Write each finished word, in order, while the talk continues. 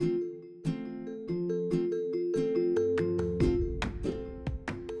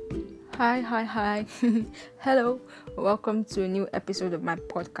Hi. Hello, welcome to a new episode of my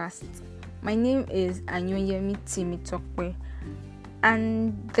podcast. My name is Anyonyemi Timitokwe,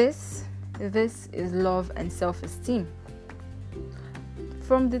 and this is Love and Self-Esteem.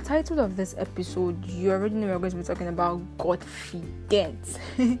 From the title of this episode, you already know we're going to be talking about Godfidence.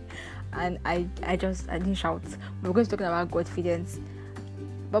 And I didn't shout. We're going to be talking about Godfidence.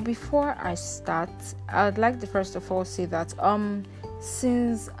 But before I start, I'd like to first of all say that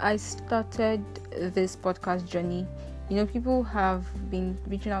since I started this podcast journey, people have been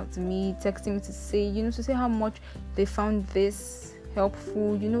reaching out to me, texting me to say how much they found this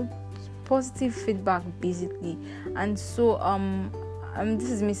helpful, positive feedback basically. And so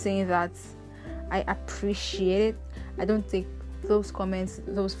this is me saying that I appreciate it. I don't take those comments,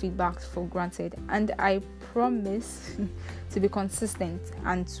 those feedbacks for granted, and I promise to be consistent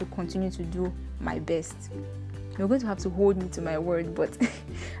and to continue to do my best. You're going to have to hold me to my word, but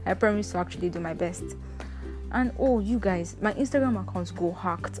I promise to actually do my best. And you guys, my Instagram account got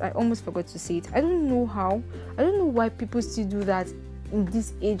hacked. I almost forgot to say it. I don't know how. I don't know why people still do that in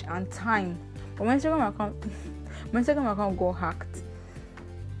this age and time. But my Instagram account got hacked.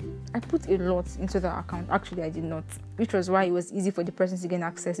 I put a lot into the account. Actually, I did not, which was why it was easy for the person to gain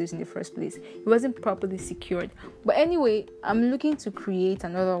access to it in the first place. It wasn't properly secured. But anyway, I'm looking to create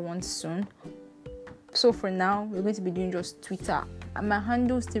another one soon. So for now, we're going to be doing just Twitter. And my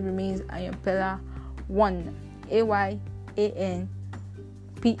handle still remains Ayonpella1,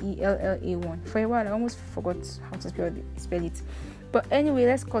 AYANPELLA1. For a while, I almost forgot how to spell it. But anyway,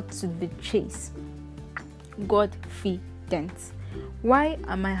 let's cut to the chase. Godfidence. Why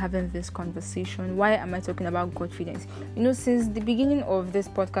am I having this conversation? Why am I talking about Godfidence? Since the beginning of this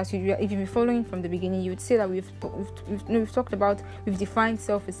podcast, if you've been following from the beginning, you would say that we've defined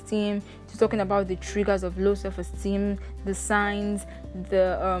self-esteem, to talking about the triggers of low self-esteem, the signs,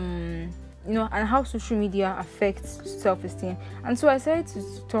 and how social media affects self-esteem. And so I decided to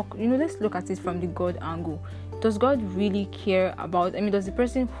talk, let's look at it from the God angle. Does God really care about, does the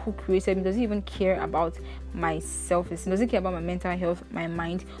person who created me, does he even care about my self-esteem? Does he care about my mental health, my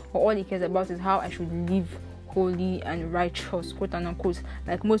mind? Or all he cares about is how I should live holy and righteous, quote and unquote,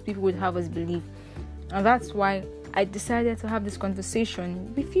 like most people would have us believe? And that's why I decided to have this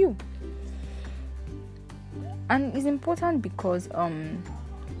conversation with you. And it's important because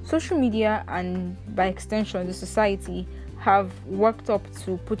social media, and by extension the society, have worked up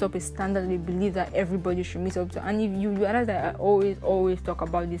to put up a standard they believe that everybody should meet up to. And if you realize that I always talk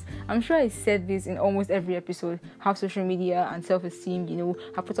about this, I'm sure I said this in almost every episode, how social media and self-esteem,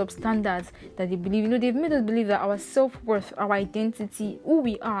 have put up standards that they believe, they've made us believe that our self-worth, our identity, who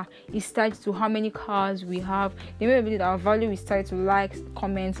we are, is tied to how many cars we have. They made us believe that our value is tied to likes,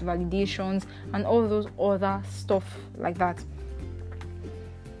 comments, validations, and all those other stuff like that.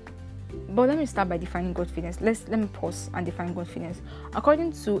 But let me start by defining Godfidence. Let me pause and define Godfidence.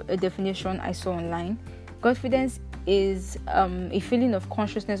 According to a definition I saw online, Godfidence is a feeling of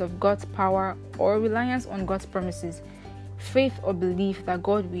consciousness of God's power or reliance on God's promises, faith or belief that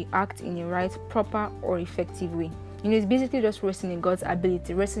God will act in a right, proper, or effective way. It's basically just resting in God's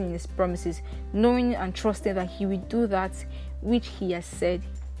ability, resting in His promises, knowing and trusting that He will do that which He has said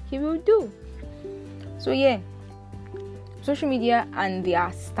He will do. So social media and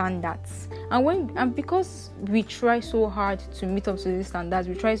their standards, and because we try so hard to meet up to these standards,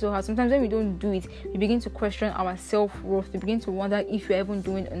 we try so hard, sometimes when we don't do it, we begin to question our self-worth. We begin to wonder if we're even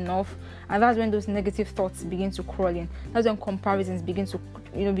doing enough, and that's when those negative thoughts begin to crawl in. That's when comparisons begin to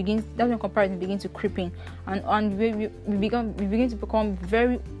creep in, and we begin to become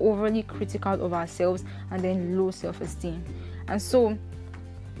very overly critical of ourselves, and then low self-esteem. And so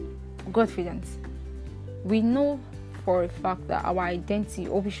Godfidence, we know for a fact that our identity,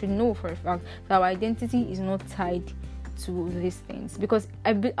 or we should know for a fact that our identity is not tied to these things, because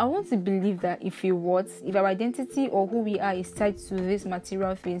I want to believe that if our identity or who we are is tied to these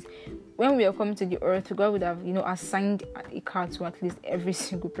material things, when we are coming to the earth, God would have assigned a car to at least every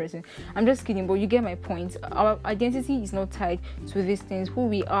single person. I'm just kidding, but you get my point. Our identity is not tied to these things. Who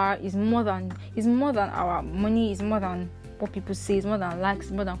we are is more than our money, is more than what people say, is more than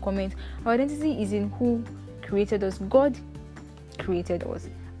likes, more than comments. Our identity is in who created us. God created us,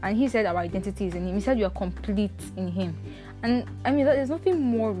 and He said our identity is in Him. He said you are complete in Him. And there's nothing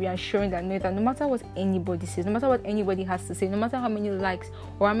more reassuring than knowing that no matter what anybody says, no matter what anybody has to say, no matter how many likes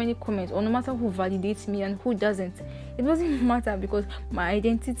or how many comments, or no matter who validates me and who doesn't, it doesn't matter, because my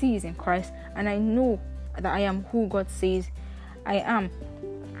identity is in Christ, and I know that I am who God says I am.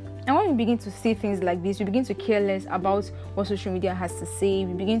 And when we begin to see things like this, we begin to care less about what social media has to say.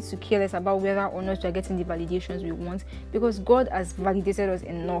 We begin to care less about whether or not we are getting the validations we want, because God has validated us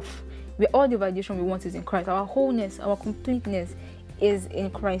enough. All the validation we want is in Christ. Our wholeness, our completeness is in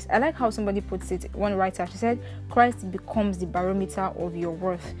Christ. I like how somebody puts it, one writer, she said, Christ becomes the barometer of your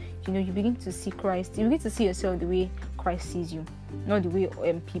worth. You begin to see Christ, you begin to see yourself the way Christ sees you, not the way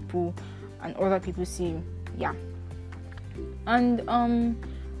people and other people see you. Yeah. And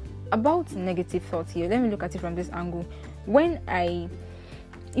about negative thoughts here, let me look at it from this angle.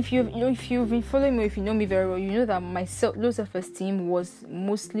 If you've been following me, if you know me very well, you know that my low self-esteem was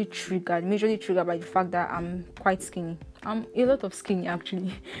majorly triggered by the fact that I'm quite skinny. I'm a lot of skinny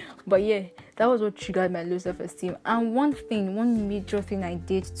actually, but yeah, that was what triggered my low self-esteem. And one major thing I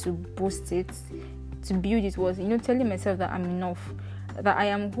did to boost it, to build it, was telling myself that I'm enough, that I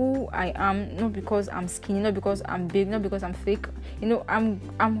am who I am, not because I'm skinny, not because I'm big, not because I'm fake. I'm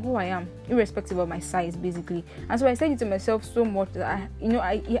who I am, irrespective of my size, basically. And so I said it to myself so much that he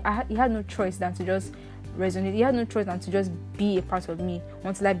had no choice than to just resonate. He had no choice than to just be a part of me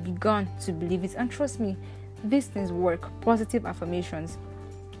until I began to believe it. And trust me, these things work. Positive affirmations.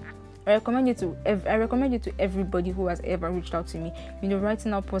 I recommend it to everybody who has ever reached out to me.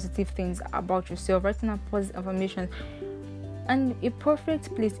 Writing out positive things about yourself, writing out positive affirmations. And a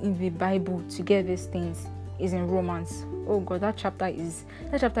perfect place in the Bible to get these things is in Romans. Oh God, that chapter is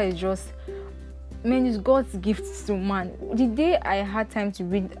just, man, it's God's gift to man. The day I had time to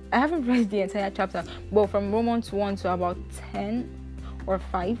read, I haven't read the entire chapter, but from Romans 1 to about 10 or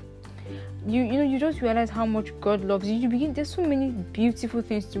 5, you just realize how much God loves you. There's so many beautiful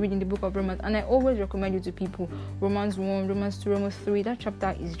things to read in the book of Romans, and I always recommend it to people. Romans 1, Romans 2, Romans 3, that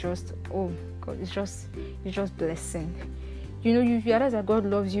chapter is just, oh God, it's just blessing. You realize that God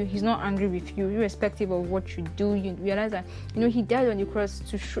loves you. He's not angry with you, irrespective of what you do. You realize that He died on the cross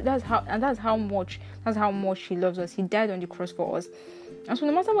to show. That's how much He loves us. He died on the cross for us. And so,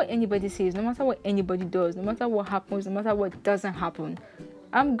 no matter what anybody says, no matter what anybody does, no matter what happens, no matter what doesn't happen,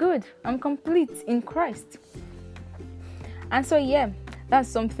 I'm good. I'm complete in Christ. And so, yeah, that's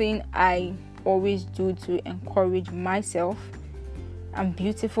something I always do to encourage myself. I'm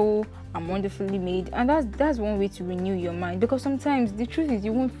beautiful, I'm wonderfully made, and that's one way to renew your mind, because sometimes the truth is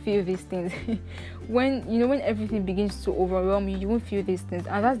you won't feel these things when everything begins to overwhelm you. You won't feel these things,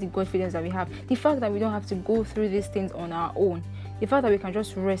 and that's the confidence that we have, the fact that we don't have to go through these things on our own, the fact that we can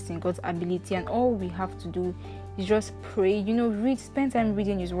just rest in God's ability, and all we have to do is just pray, spend time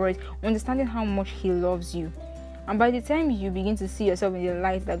reading His word, understanding how much He loves you. And by the time you begin to see yourself in the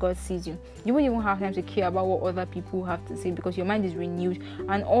light that God sees you, you won't even have time to care about what other people have to say, because your mind is renewed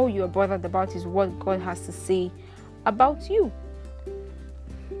and all you're bothered about is what God has to say about you.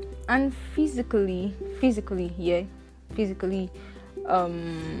 And physically,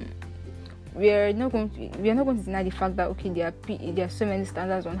 we are not going to deny the fact that there are so many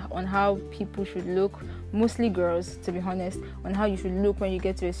standards on how people should look, mostly girls, to be honest, on how you should look when you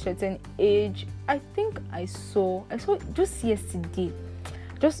get to a certain age. I think I saw just yesterday,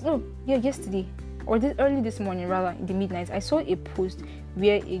 or early this morning, rather, in the midnight, I saw a post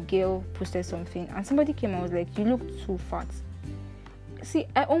where a girl posted something and somebody came and was like, "You look too fat." See,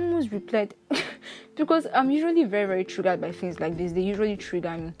 I almost replied because I'm usually very, very triggered by things like this. They usually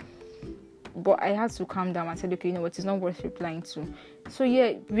trigger me. But I had to calm down and said, okay, it's not worth replying to. So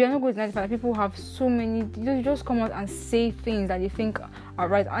yeah, we are not going to deny the fact that people have so many, they just come out and say things that they think are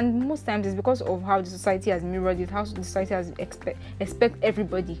right. And most times it's because of how the society has mirrored it, how the society has expect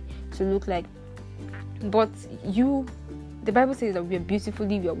everybody to look like. But the Bible says that we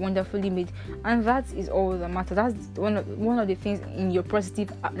are wonderfully made, and that is all that matters. That's one of the things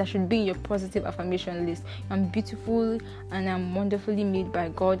that should be in your positive affirmation list. I'm beautiful and I'm wonderfully made by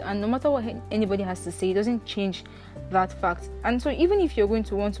God, and no matter what anybody has to say, it doesn't change that fact. And so even if you're going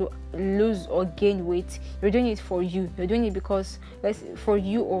to want to lose or gain weight, you're doing it for you. You're doing it because for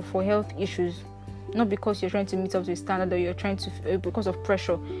you or for health issues, not because you're trying to meet up to a standard or you're trying to because of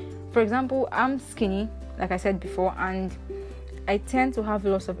pressure. For example, I'm skinny, like I said before, and I tend to have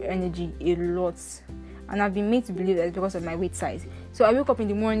loss of energy a lot, and I've been made to believe that it's because of my weight size. So I wake up in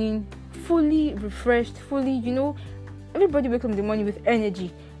the morning fully refreshed, everybody wakes up in the morning with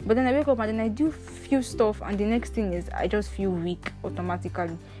energy, but then I wake up and then I do few stuff, and the next thing is I just feel weak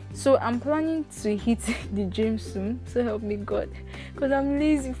automatically. So I'm planning to hit the gym soon, so help me God, because I'm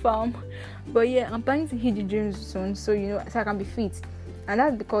lazy, fam. But yeah, I'm planning to hit the gym soon, so I can be fit. And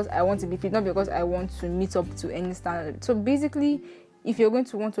that's because I want to be fit, not because I want to meet up to any standard. So basically, if you're going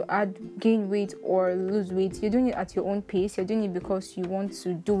to want to gain weight or lose weight, you're doing it at your own pace. You're doing it because you want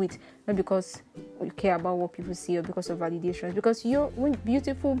to do it, not because you care about what people see or because of validation. Because you're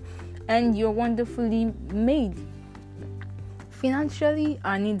beautiful and you're wonderfully made. Financially,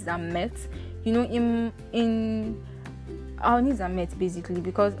 our needs are met. In our needs are met basically,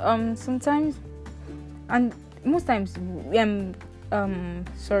 because sometimes, and most times,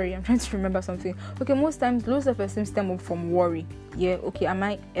 sorry, I'm trying to remember something. Okay, most times low self-esteem stem up from worry. Yeah, okay, am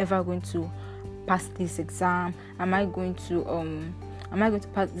I ever going to pass this exam? Am I going to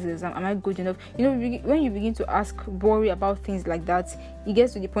pass this exam? Am I good enough? When you begin to worry about things like that, it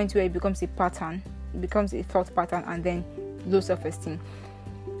gets to the point where it becomes a pattern. It becomes a thought pattern, and then low self-esteem.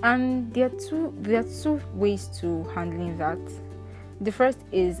 And there are two ways to handling that. The first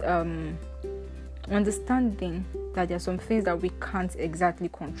is understanding that there are some things that we can't exactly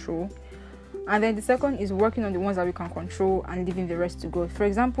control, and then the second is working on the ones that we can control and leaving the rest to God. For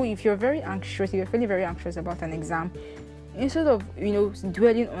example, if you're feeling very anxious about an exam, instead of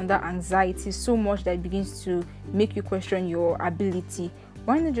dwelling on that anxiety so much that it begins to make you question your ability,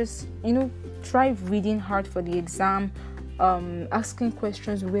 why not just try reading hard for the exam, asking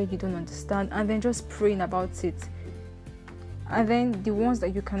questions where you don't understand, and then just praying about it. And then the ones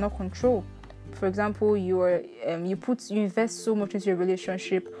that you cannot control, for example, you invest so much into your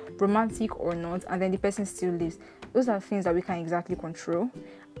relationship, romantic or not, and then the person still leaves. Those are things that we can't exactly control.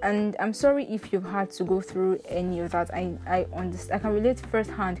 And I'm sorry if you've had to go through any of that. I understand. I can relate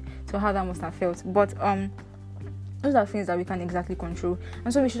firsthand to how that must have felt. But those are things that we can't exactly control,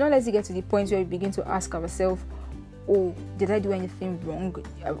 and so we should not let it get to the point where we begin to ask ourselves, oh, did I do anything wrong?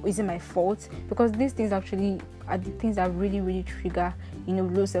 Is it my fault? Because these things actually are the things that really, really trigger,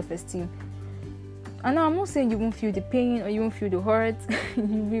 low self-esteem. And now I'm not saying you won't feel the pain or you won't feel the hurt.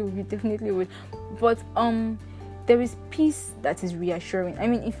 You definitely will. But there is peace that is reassuring. I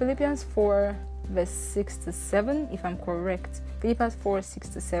mean, in Philippians 4 verse 6 to 7, if I'm correct, Philippians 4, 6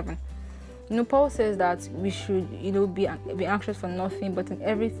 to 7. Paul says that we should, be anxious for nothing, but in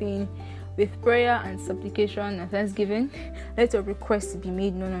everything, with prayer and supplication and thanksgiving, let your requests be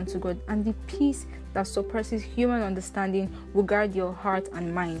made known unto God, and the peace that surpasses human understanding will guard your heart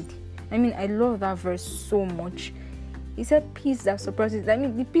and mind. I mean, I love that verse so much. He said peace that surpasses,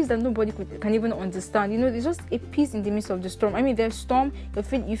 the peace that nobody can even understand. There's just a peace in the midst of the storm. I mean, there's storm,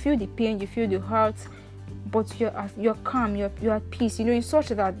 you feel the pain, you feel the hurt, but you're calm, you're at peace, in such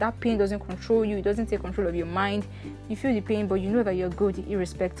that pain doesn't control you, it doesn't take control of your mind. You feel the pain, but you know that you're good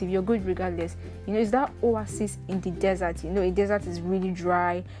irrespective, you're good regardless. It's that oasis in the desert. A desert is really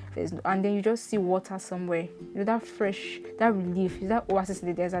dry, and then you just see water somewhere, that fresh, that relief, is that oasis in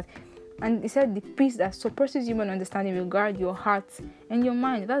the desert. And he said the peace that surpasses human understanding will guard your heart and your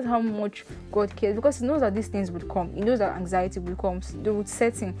mind. That's how much God cares, because he knows that these things would come. He knows that anxiety will come, they would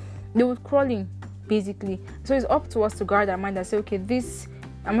set in, they would crawl in, basically. So it's up to us to guard our mind and say, okay,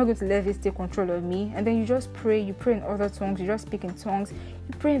 I'm not going to let this take control of me. And then you just pray, you pray in other tongues, you just speak in tongues,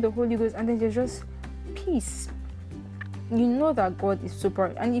 you pray in the Holy Ghost, and then there's just peace. You know that God is super.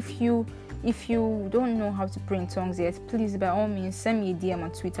 And if you don't know how to pray in tongues yet, please, by all means, send me a DM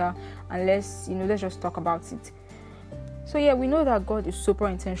on Twitter and let's just talk about it. So yeah, we know that God is super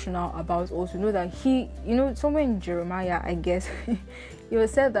intentional about us. We know that He, somewhere in Jeremiah, I guess, He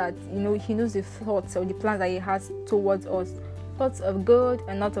was said that, He knows the thoughts or the plans that He has towards us, thoughts of good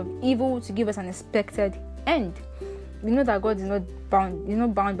and not of evil, to give us an expected end. We know that God is not bound. He's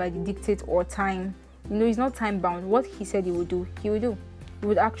not bound by the dictate or time. He's not time bound. What He said He would do, He will do. He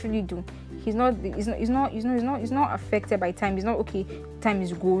would actually do. He's not affected by time. He's not, okay, time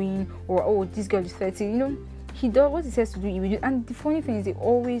is going, or, oh, this girl is 30. He does what He says to do, He will do. And the funny thing is,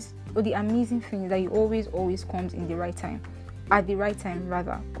 the amazing thing is that He always comes in the right time. At the right time,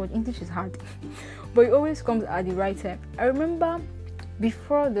 rather. God, English is hard. But He always comes at the right time. I remember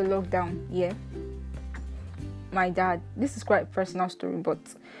before the lockdown, my dad, this is quite a personal story, but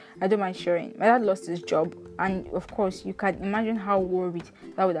I don't mind sharing. My dad lost his job, and of course, you can imagine how worried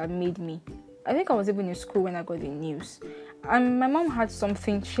that would have made me. I think I was even in school when I got the news. And my mom had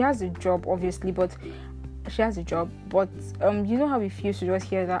something. She has a job, obviously, but you know how it feels to just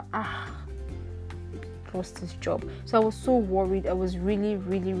hear that, lost his job. So I was so worried. I was really,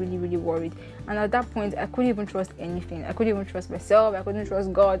 really, really, really worried. And at that point, I couldn't even trust anything. I couldn't even trust myself. I couldn't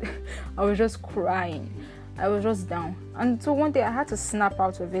trust God. I was just crying. I was just down. And so one day I had to snap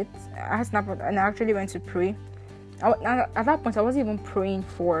out of it. And I actually went to pray. At that point, I wasn't even praying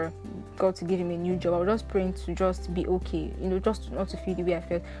for God to give him a new job. I was just praying to just be okay, just not to feel the way I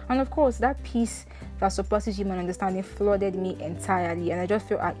felt. And of course, that peace that surpasses human understanding flooded me entirely, and I just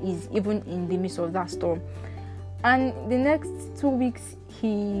felt at ease even in the midst of that storm. And the next 2 weeks,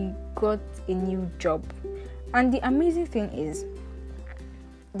 he got a new job. And the amazing thing is,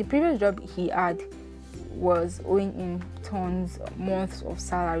 the previous job he had was owing him months of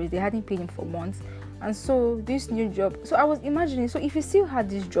salaries. They hadn't paid him for months. And so this new job, so I was imagining, so if he still had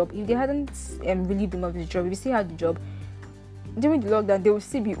this job, if they hadn't relieved him of his job, if he still had the job, during the lockdown, they will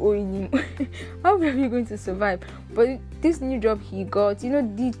still be owing him. How are you going to survive? But this new job he got,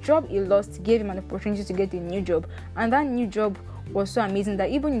 the job he lost gave him an opportunity to get a new job. And that new job was so amazing that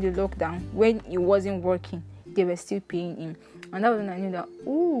even in the lockdown, when he wasn't working, they were still paying him. And that was when I knew that,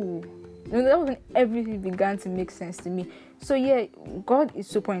 that was when everything began to make sense to me. So yeah, God is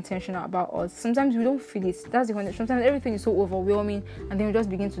super intentional about us. Sometimes we don't feel it. That's the condition. Sometimes everything is so overwhelming, and then we just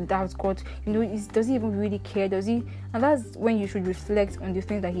begin to doubt God. Does he even really care? Does he? And that's when you should reflect on the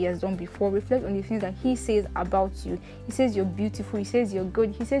things that he has done before. Reflect on the things that he says about you. He says you're beautiful. He says you're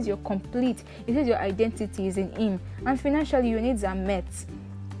good. He says you're complete. He says your identity is in him. And financially, your needs are met.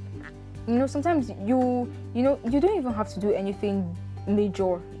 Sometimes you don't even have to do anything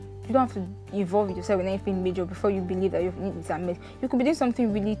major. You don't have to involve yourself in anything major before you believe that your needs are met. You could be doing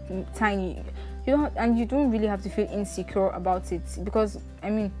something really tiny. You don't really have to feel insecure about it, because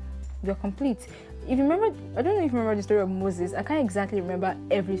you're complete. If you remember, I don't know if you remember the story of Moses. I can't exactly remember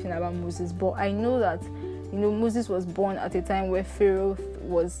everything about Moses, but I know that Moses was born at a time where Pharaoh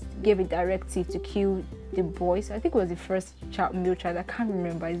gave a directive to kill the boys. I think it was the first male child. I can't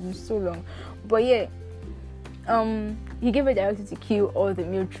remember. It's been so long, but yeah. He gave a directive to kill all the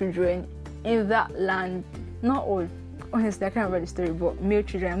male children in that land. Not all, honestly, I can't remember the story, but male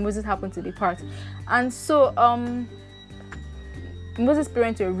children. Moses happened to be part, and so Moses'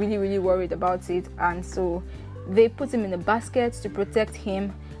 parents were really, really worried about it, and so they put him in a basket to protect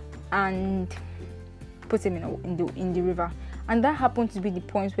him, and put him in the river. And that happened to be the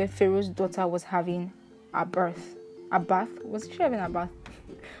point where Pharaoh's daughter was having a bath. Was she having a bath?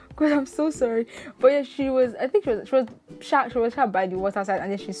 God, I'm so sorry. But yeah, she was shot by the waterside, and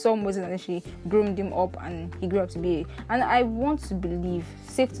then she saw Moses, and then she groomed him up, and he grew up to be. And I want to believe,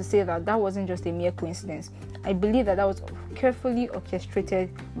 safe to say, that wasn't just a mere coincidence. I believe that was carefully orchestrated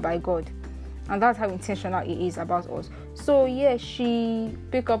by God, and that's how intentional He is about us. So yeah, she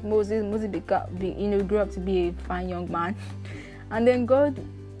picked up Moses. Moses grew up to be a fine young man, and then God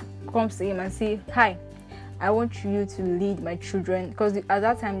comes to him and say, "Hi, I want you to lead my children," because at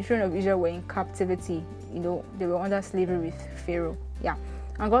that time the children of Israel were in captivity. They were under slavery with Pharaoh. Yeah,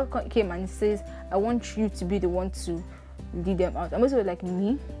 and God came and says, "I want you to be the one to lead them out." And Moses was like,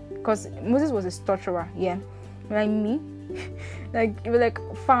 "Me?" Because Moses was a stutterer. Yeah, like, me? Like, it was like,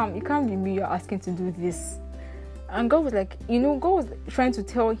 "Fam, it can't be me you're asking to do this." And God was like, God was trying to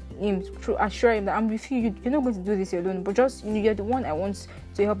tell him, to assure him that I'm with you. You're not going to do this alone, but just, you're the one I want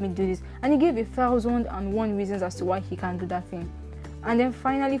to help me do this. And he gave 1,001 reasons as to why he can't do that thing. And then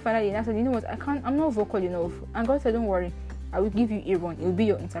finally, I said, "You know what? I'm not vocal enough." And God said, "Don't worry, I will give you Aaron. It will be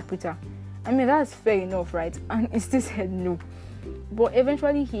your interpreter." That's fair enough, right? And he still said no. But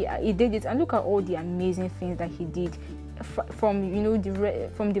eventually he did it, and look at all the amazing things that he did. From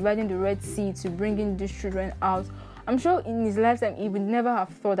dividing the Red Sea to bringing these children out. I'm sure in his lifetime he would never have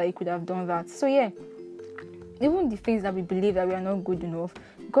thought that he could have done that. So yeah, even the things that we believe that we are not good enough,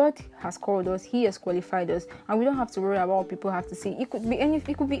 God has called us. He has qualified us, and we don't have to worry about what people have to say. It could be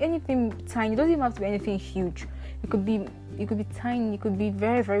anything tiny. It doesn't even have to be anything huge. It could be tiny. It could be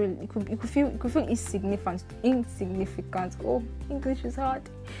very, very. You could feel insignificant. Oh, English is hard.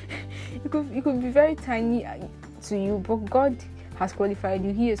 It could be very tiny to you, but God has qualified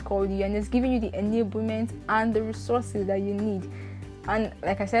you. He has called you, and has given you the enablement and the resources that you need. And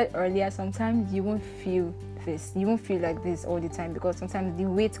like I said earlier, sometimes you won't feel this. You won't feel like this all the time, because sometimes the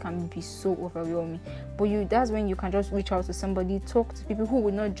weight can be so overwhelming. But that's when you can just reach out to somebody, talk to people who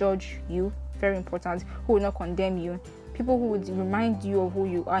will not judge you. Very important. Who will not condemn you. People who would remind you of who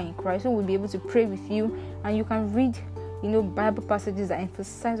you are in Christ. Who will be able to pray with you, and you can read Bible passages that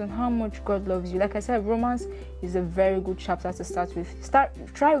emphasize on how much God loves you. Like I said, Romans is a very good chapter to start with.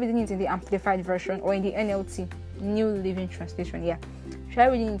 Try reading it in the Amplified Version or in the NLT, New Living Translation. Yeah, try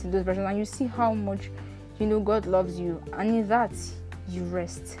reading it in those versions, and you see how much God loves you, and in that you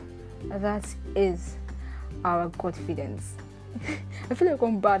rest. That is our confidence. I feel like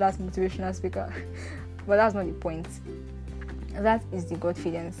I'm bad as motivational speaker, but that's not the point. That is the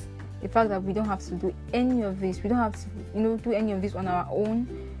confidence. The fact that we don't have to do any of this. We don't have to, do any of this on our own,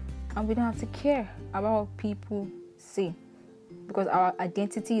 and we don't have to care about what people say, because our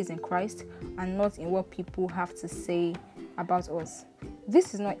identity is in Christ and not in what people have to say about us.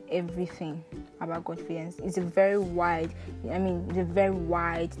 This is not everything about confidence. It's a very wide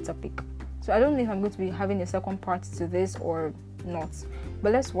topic. So I don't know if I'm going to be having a second part to this or not,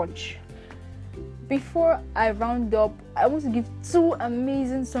 but let's watch. Before I round up, I want to give 2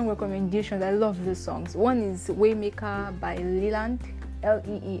 amazing song recommendations. I love these songs. One is Waymaker by Leland,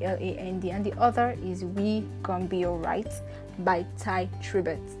 Leeland, and the other is We Gon' Be Alright by Ty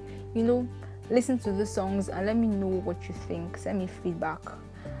Tribbett. Listen to the songs and let me know what you think. Send me feedback.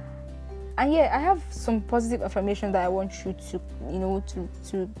 And I have some positive affirmation that I want you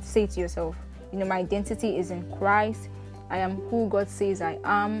to say to yourself. My identity is in Christ. I am who God says I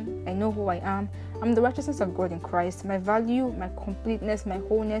am. I know who I am. I'm the righteousness of God in Christ. My value, my completeness, my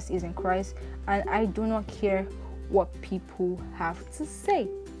wholeness is in Christ. And I do not care what people have to say.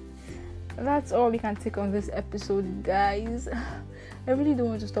 That's all we can take on this episode, guys. I really don't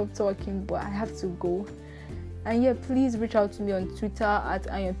want to stop talking, but I have to go. And please reach out to me on Twitter at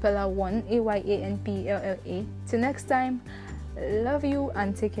Ayanpella1, AYANPLLA. Till next time, love you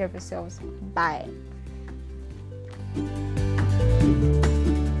and take care of yourselves. Bye.